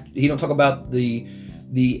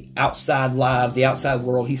the outside lives, the outside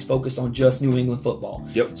world. He's focused on just New England football.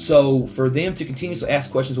 Yep. So for them to continue to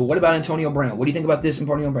ask questions, well, what about Antonio Brown? What do you think about this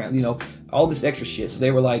Antonio Brown? All this extra shit. So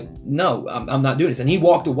they were like, "No, I'm not doing this," and he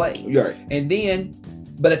walked away. Right. And then,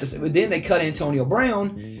 but then they cut Antonio Brown,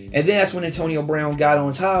 and then that's when Antonio Brown got on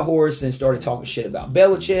his high horse and started talking shit about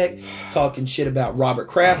Belichick, talking shit about Robert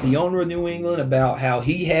Kraft, the owner of New England, about how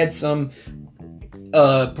he had some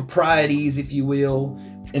proprieties, if you will.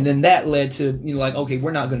 And then that led to, okay,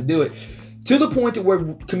 we're not going to do it. To the point to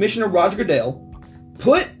where Commissioner Roger Goodell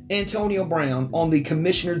put Antonio Brown on the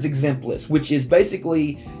commissioner's exempt list, which is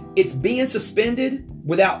basically, it's being suspended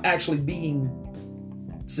without actually being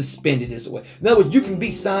suspended is the way. In other words, you can be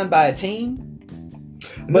signed by a team.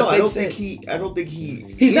 But I don't think he's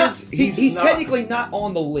not. He's technically not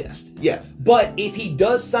on the list. Yeah. But if he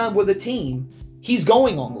does sign with a team, he's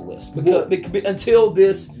going on the list until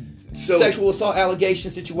this sexual assault allegation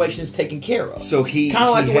situation is taken care of. So kind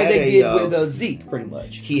of like the way they did with Zeke, pretty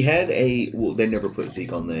much. He had they never put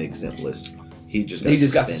Zeke on the exempt list. He just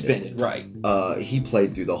got suspended. Right. He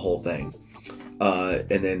played through the whole thing.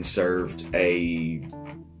 and then served a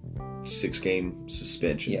 6-game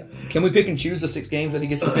suspension. Yeah. Can we pick and choose the 6 games that he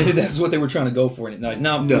gets suspended? That's what they were trying to go for.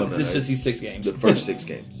 No, it's just these 6 games. The first 6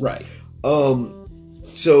 games. Right.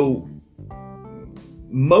 So,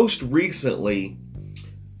 most recently,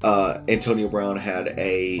 Antonio Brown had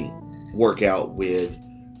a workout with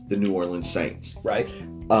the New Orleans Saints. Right.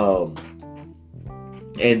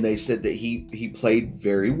 And they said that he played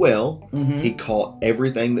very well. Mm-hmm. He caught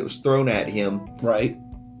everything that was thrown at him. Right.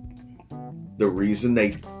 The reason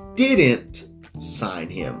they didn't sign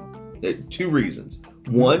him, 2 reasons.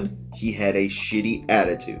 One, he had a shitty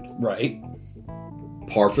attitude. Right.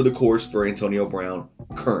 Par for the course for Antonio Brown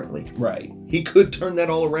currently. Right. He could turn that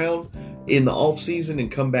all around in the offseason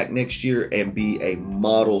and come back next year and be a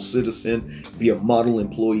model citizen, be a model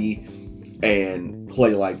employee, and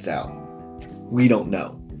play lights out. We don't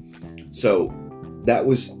know. So that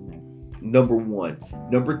was number 1.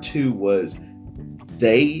 Number 2 was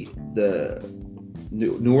the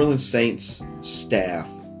New Orleans Saints staff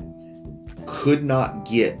could not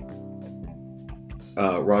get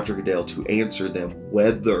Roger Goodell to answer them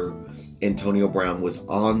whether Antonio Brown was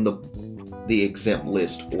on the exempt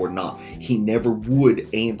list or not. He never would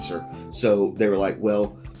answer. So they were like,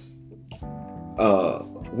 well,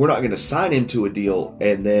 we're not going to sign him to a deal,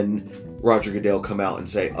 and then Roger Goodell come out and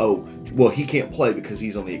say, oh, well, he can't play because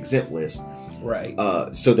he's on the exempt list. Right.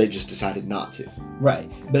 So they just decided not to.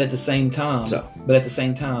 Right. But at the same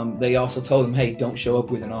time, they also told him, hey, don't show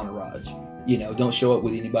up with an entourage. Don't show up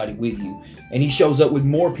with anybody with you. And he shows up with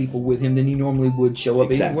more people with him than he normally would show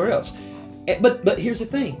up anywhere else. But here's the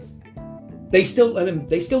thing. They still let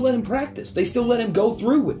him practice. They still let him go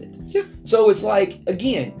through with it. Yeah. So it's like,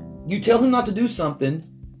 again, you tell him not to do something,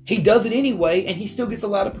 he does it anyway, and he still gets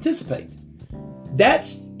allowed to participate.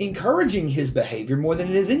 That's encouraging his behavior more than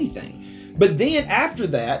it is anything. But then after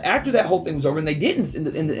that whole thing was over, and they didn't,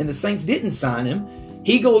 and the Saints didn't sign him,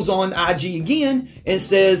 he goes on IG again and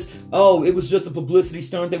says, "Oh, it was just a publicity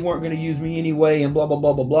stunt. They weren't going to use me anyway," and blah blah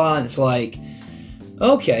blah blah blah. And it's like,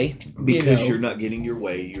 okay, because you're not getting your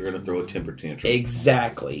way, you're going to throw a temper tantrum.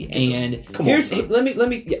 Exactly. And come on, son. let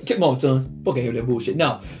me come on, son. Fucking hear that bullshit.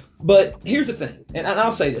 No. But here's the thing, and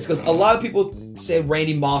I'll say this, because a lot of people said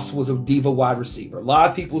Randy Moss was a diva wide receiver. A lot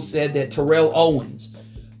of people said that Terrell Owens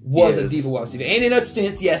was a diva wide receiver. And in a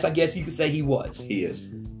sense, yes, I guess you could say he was. He is.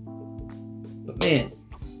 But man,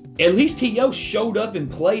 at least T.O. showed up and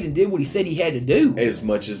played and did what he said he had to do. As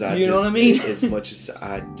much as I know what I mean? As much as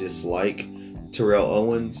I dislike Terrell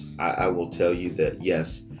Owens, I will tell you that,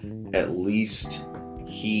 yes, at least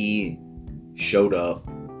he showed up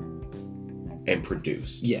and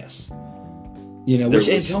produce. Yes. Which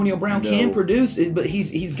Antonio Brown can produce, but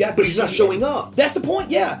he's got. But he's not showing up. That's the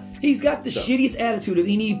point. Yeah, he's got the shittiest attitude of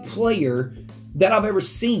any player that I've ever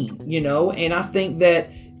seen. And I think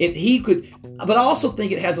that if he could, but I also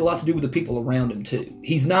think it has a lot to do with the people around him too.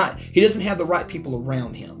 He doesn't have the right people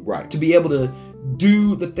around him, right, to be able to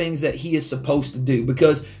do the things that he is supposed to do.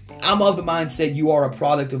 Because I'm of the mindset you are a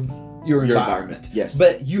product of your environment. Yes.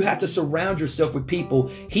 But you have to surround yourself with people.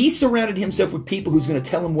 He surrounded himself with people who's going to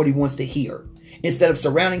tell him what he wants to hear, instead of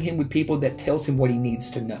surrounding him with people that tells him what he needs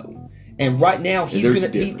to know. And right now he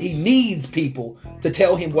needs people to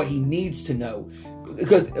tell him what he needs to know.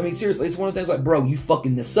 Because, seriously, it's one of the things like, bro, you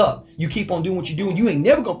fucking this up. You keep on doing what you're doing. You ain't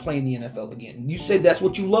never going to play in the NFL again. You said that's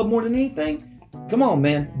what you love more than anything? Come on,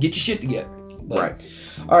 man. Get your shit together. Right.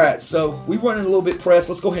 All right, so we're running a little bit pressed.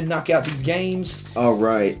 Let's go ahead and knock out these games. All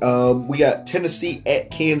right. We got Tennessee at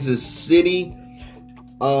Kansas City.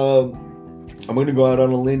 I'm going to go out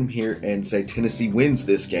on a limb here and say Tennessee wins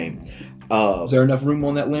this game. Is there enough room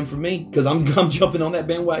on that limb for me? Because I'm jumping on that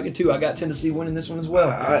bandwagon too. I got Tennessee winning this one as well.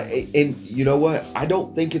 And you know what? I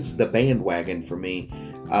don't think it's the bandwagon for me.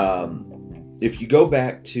 If you go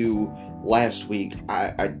back to last week,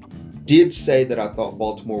 I did say that I thought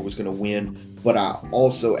Baltimore was going to win, but I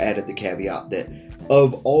also added the caveat that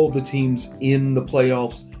of all the teams in the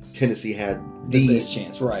playoffs, Tennessee had the best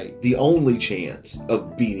chance, right? The only chance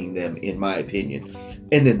of beating them, in my opinion.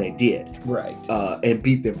 And then they did. Right. And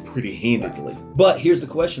beat them pretty handedly. Right. But here's the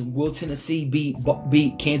question. Will Tennessee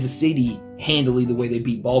beat Kansas City handily the way they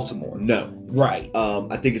beat Baltimore? No. Right.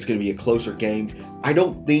 I think it's going to be a closer game. I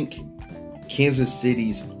don't think Kansas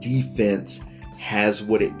City's defense has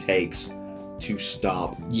what it takes to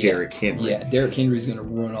stop Derrick Henry. Yeah, Derrick Henry is going to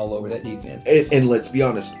run all over that defense. And let's be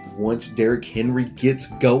honest, once Derrick Henry gets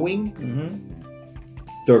going,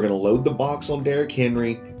 they're going to load the box on Derrick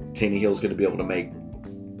Henry. Tannehill's going to be able to make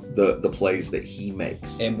the plays that he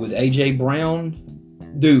makes. And with A.J. Brown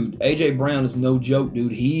Dude, A.J. Brown is no joke,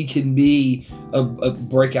 dude. He can be a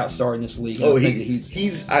breakout star in this league.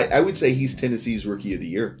 I would say he's Tennessee's Rookie of the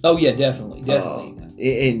Year. Oh, yeah, definitely.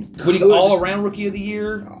 Would he go all-around Rookie of the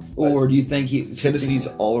Year? Or do you think Tennessee's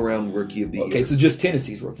all-around Rookie of the Year. Okay, so just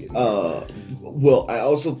Tennessee's Rookie of the Year. Well, I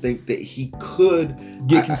also think that he could...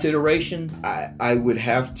 Get consideration? I would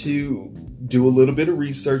have to do a little bit of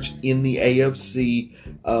research in the AFC,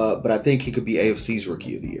 but I think he could be AFC's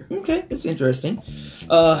Rookie of the Year. Okay, that's interesting.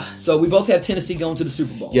 So we both have Tennessee going to the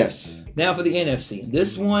Super Bowl. Yes. Now for the NFC.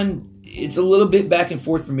 This one, it's a little bit back and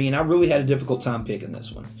forth for me, and I really had a difficult time picking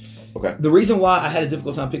this one. Okay. The reason why I had a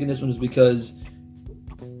difficult time picking this one is because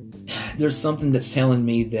there's something that's telling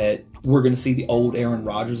me that we're going to see the old Aaron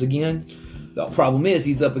Rodgers again. The problem is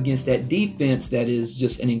he's up against that defense that is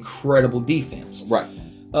just an incredible defense. Right.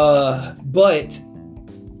 But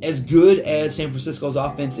as good as San Francisco's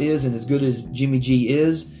offense is and as good as Jimmy G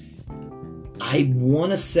is, I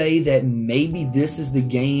want to say that maybe this is the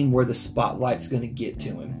game where the spotlight's going to get to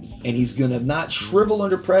him. And he's going to not shrivel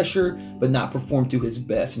under pressure, but not perform to his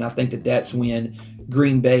best. And I think that that's when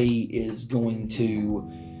Green Bay is going to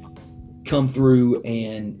come through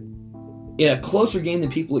and in a closer game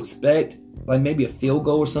than people expect, like maybe a field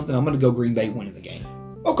goal or something, I'm going to go Green Bay winning the game.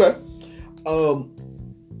 Okay.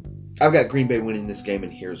 I've got Green Bay winning this game,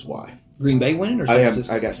 and here's why. Green Bay winning or San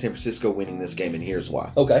Francisco? I got San Francisco winning this game, and here's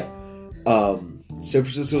why. Okay. San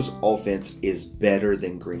Francisco's offense is better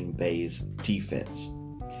than Green Bay's defense.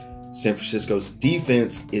 San Francisco's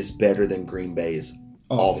defense is better than Green Bay's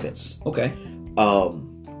offense. Okay.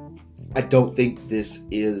 I don't think this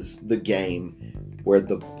is the game where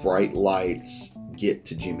the bright lights get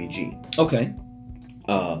to Jimmy G. Okay.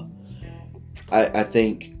 I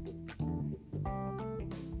think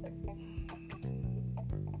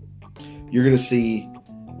you're going to see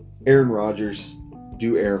Aaron Rodgers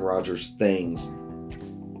do Aaron Rodgers things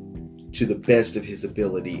to the best of his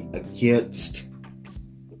ability against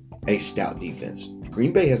a stout defense.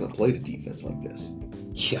 Green Bay hasn't played a defense like this.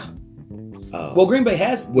 Yeah. Well, Green Bay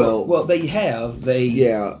has. Well, they have. They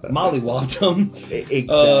mollywopped them.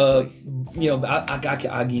 Exactly.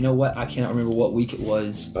 You know what? I cannot remember what week it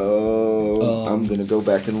was. I'm gonna go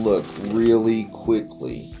back and look really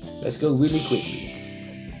quickly. Let's go really quickly.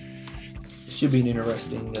 It should be an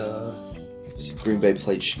interesting. Green Bay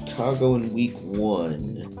played Chicago in week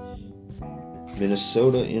 1,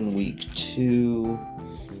 Minnesota in week 2,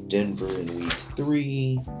 Denver in week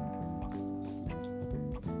 3.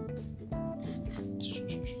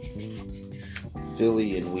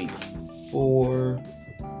 Philly in week 4.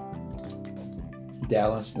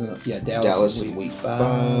 Dallas in week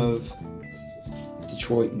 5.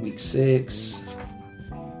 Detroit in week 6.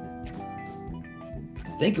 I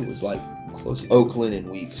think it was like closer to Oakland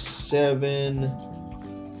in week 7.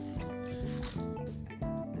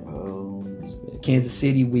 Kansas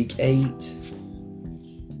City week 8.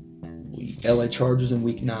 LA Chargers in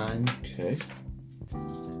week 9. Okay.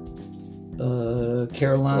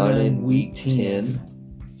 Carolina in week 10.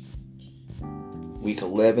 Week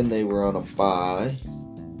 11, they were on a bye.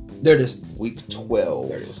 There it is. Week 12.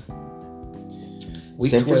 There it is.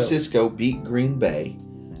 San Francisco beat Green Bay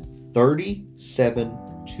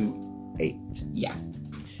 37-8. Yeah.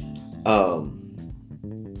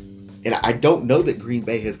 And I don't know that Green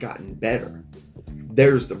Bay has gotten better.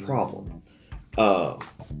 There's the problem. Well,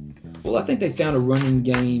 I think they found a running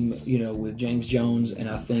game, with James Jones, and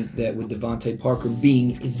I think that with Devontae Parker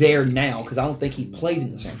being there now, because I don't think he played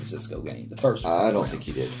in the San Francisco game, the first one. I don't think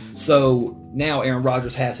he did. So now Aaron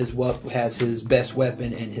Rodgers has his best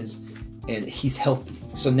weapon, and he's healthy.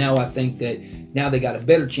 So now I think that now they got a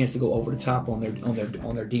better chance to go over the top on their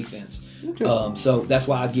defense. Okay. So that's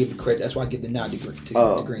why I give the credit. That's why I give the nod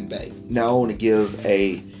to Green Bay. Now I want to give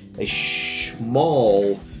a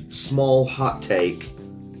small hot take.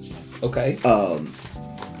 Okay.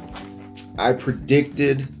 I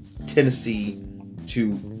predicted Tennessee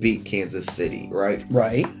to beat Kansas City, right?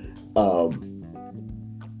 Right.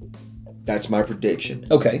 That's my prediction.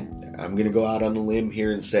 Okay. I'm going to go out on a limb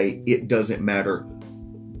here and say it doesn't matter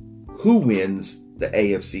who wins the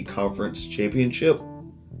AFC Conference Championship.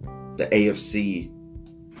 The AFC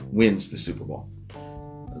wins the Super Bowl.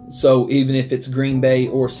 So even if it's Green Bay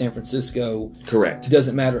or San Francisco, correct. It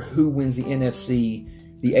doesn't matter who wins the NFC.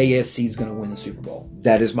 The AFC is going to win the Super Bowl.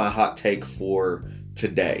 That is my hot take for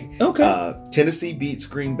today. Okay. Tennessee beats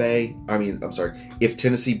Green Bay. If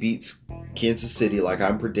Tennessee beats Kansas City, like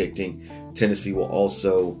I'm predicting, Tennessee will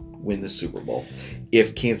also win the Super Bowl.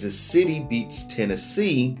 If Kansas City beats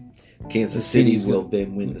Tennessee, Kansas City will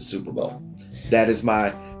then win the Super Bowl. That is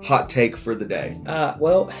my hot take for the day.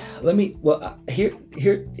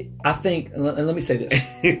 Here. I think, and let me say this,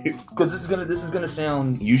 because this is gonna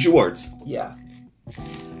sound. Use your words. Yeah,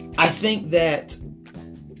 I think that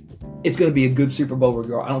it's going to be a good Super Bowl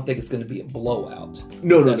regard. I don't think it's going to be a blowout.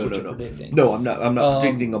 No. Predicting. No, I'm not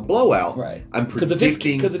predicting a blowout. Right. I'm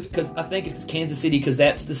predicting because I think it's Kansas City because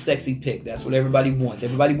that's the sexy pick. That's what everybody wants.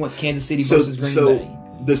 Everybody wants Kansas City versus Green Bay.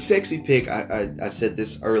 The sexy pick. I said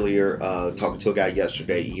this earlier, talking to a guy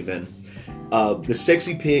yesterday. Even the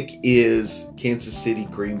sexy pick is Kansas City,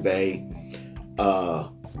 Green Bay.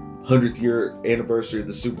 100th year anniversary of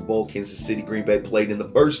the Super Bowl. Kansas City, Green Bay played in the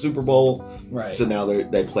first Super Bowl, right? So now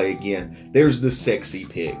they play again. There's the sexy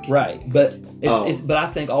pick, right? But but I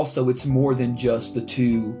think also it's more than just the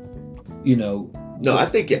two. No, I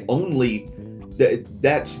think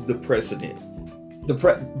that's the precedent.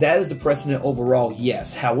 That is the precedent overall.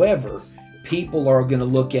 Yes. However, people are going to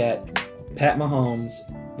look at Pat Mahomes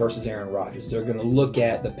versus Aaron Rodgers. They're going to look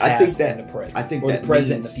at the past and the present. I think or that the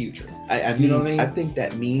present means, and the future. You know what I mean? I think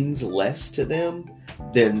that means less to them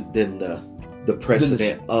than the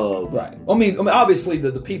precedent of right. I mean, obviously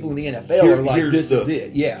the people in the NFL are like, this is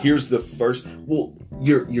it. Yeah. Here's the first. Well,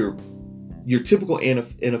 your typical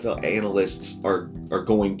NFL analysts are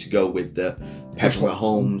going to go with the Patrick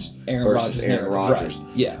Mahomes versus Aaron Rodgers.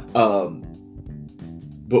 Right. Yeah.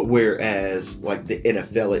 But whereas like the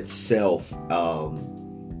NFL itself,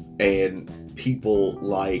 and people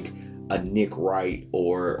like a Nick Wright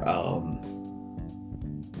or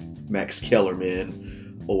Max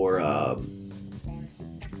Kellerman or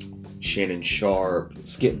Shannon Sharp,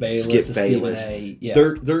 Skip Bayless. Yeah.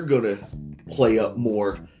 They're gonna play up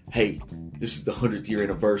more. Hey, this is the 100th year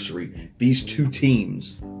anniversary. These two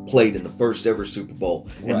teams played in the first ever Super Bowl,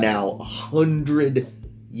 and now 100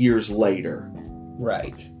 years later,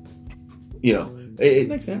 right? It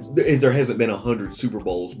makes sense. There hasn't been 100 Super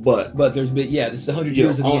Bowls, but there's been it's the 100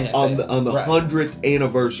 years of the NFL on the 100th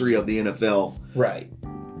anniversary of the NFL. Right.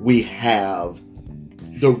 We have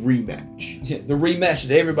the rematch. Yeah, the rematch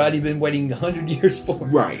that everybody's been waiting 100 years for.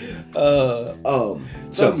 Right.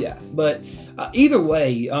 So yeah, but either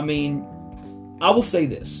way, I mean, I will say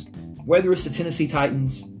this: whether it's the Tennessee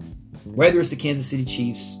Titans, whether it's the Kansas City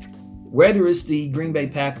Chiefs, whether it's the Green Bay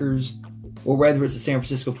Packers, or whether it's the San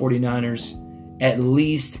Francisco 49ers, at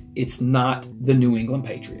least it's not the New England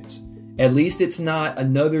Patriots. At least it's not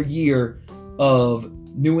another year of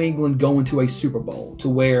New England going to a Super Bowl to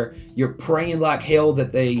where you're praying like hell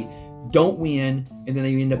that they don't win and then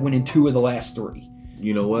they end up winning 2 of the last 3.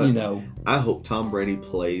 You know what? I hope Tom Brady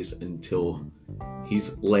plays until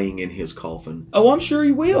he's laying in his coffin. Oh, I'm sure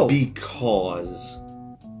he will. Because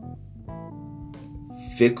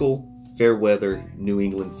fickle, fair weather New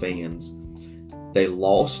England fans, they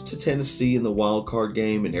lost to Tennessee in the wild card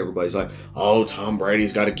game, and everybody's like, oh, Tom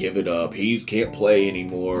Brady's got to give it up. He can't play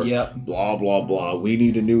anymore. Yep. Blah, blah, blah. We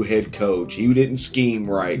need a new head coach. He didn't scheme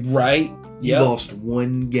right. Right. You lost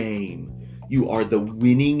 1 game. You are the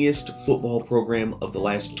winningest football program of the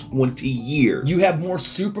last 20 years. You have more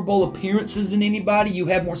Super Bowl appearances than anybody. You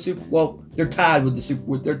have more well, they're tied with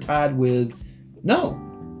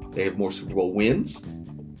no. They have more Super Bowl wins.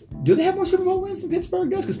 Do they have more Super Bowl wins than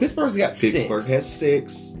Pittsburgh does? Because Pittsburgh's got 6. Pittsburgh has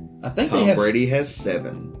 6. I think Tom Brady has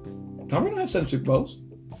 7. Tom Brady don't have 7 Super Bowls.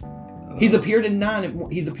 He's appeared in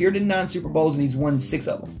 9. He's appeared in 9 Super Bowls and he's won 6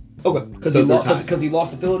 of them. Okay, because he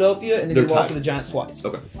lost to Philadelphia and then he lost to the Giants twice.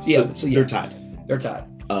 Okay, so they're tied. They're tied.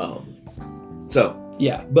 So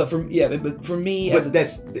yeah, but for me, there's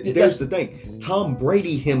the thing. Tom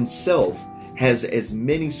Brady himself has as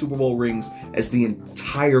many Super Bowl rings as the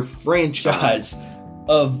entire franchise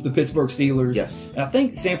of the Pittsburgh Steelers. Yes, and I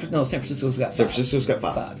think San Francisco's got 5. San Francisco's got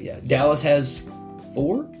 5. 5. Yeah, Dallas has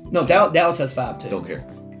 4. No, Dallas has 5 too. Don't care.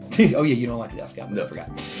 Oh yeah, you don't like the Dallas Cowboys. No, I forgot.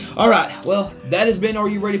 All right, well, that has been Are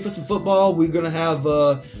You Ready for Some Football? We're going to have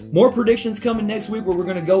more predictions coming next week where we're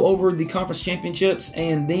going to go over the conference championships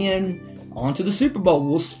and then on to the Super Bowl.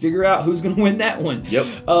 We'll figure out who's going to win that one. Yep.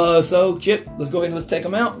 So, Chip, let's go ahead and let's take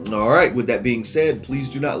them out. All right, with that being said, please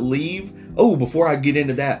do not leave. Oh, before I get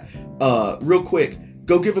into that, real quick,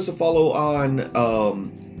 go give us a follow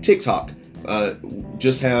on TikTok.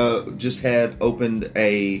 Just had opened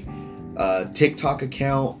a TikTok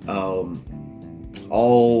account.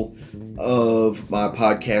 All of my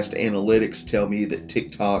podcast analytics tell me that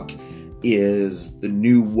TikTok is the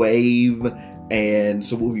new wave, and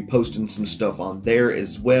so we'll be posting some stuff on there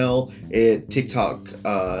as well. TikTok,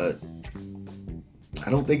 I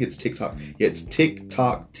don't think it's TikTok. It's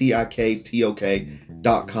TikTok, TikTok.com/Mark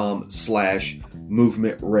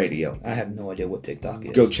Movement Radio. I have no idea what TikTok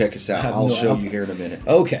is. Go check us out. I'll show you here in a minute.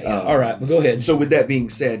 Okay. All right. Well, go ahead. So with that being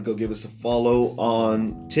said, go give us a follow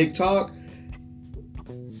on TikTok.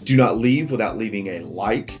 Do not leave without leaving a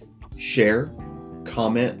like, share,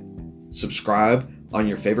 comment, subscribe on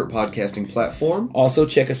your favorite podcasting platform. Also,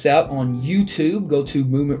 check us out on YouTube. Go to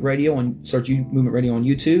Movement Radio and search Movement Radio on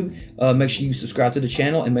YouTube. Make sure you subscribe to the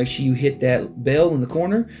channel and make sure you hit that bell in the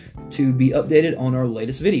corner to be updated on our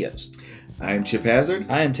latest videos. I am Chip Hazard.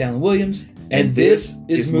 I am Talon Williams. And this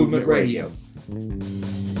is Movement Radio.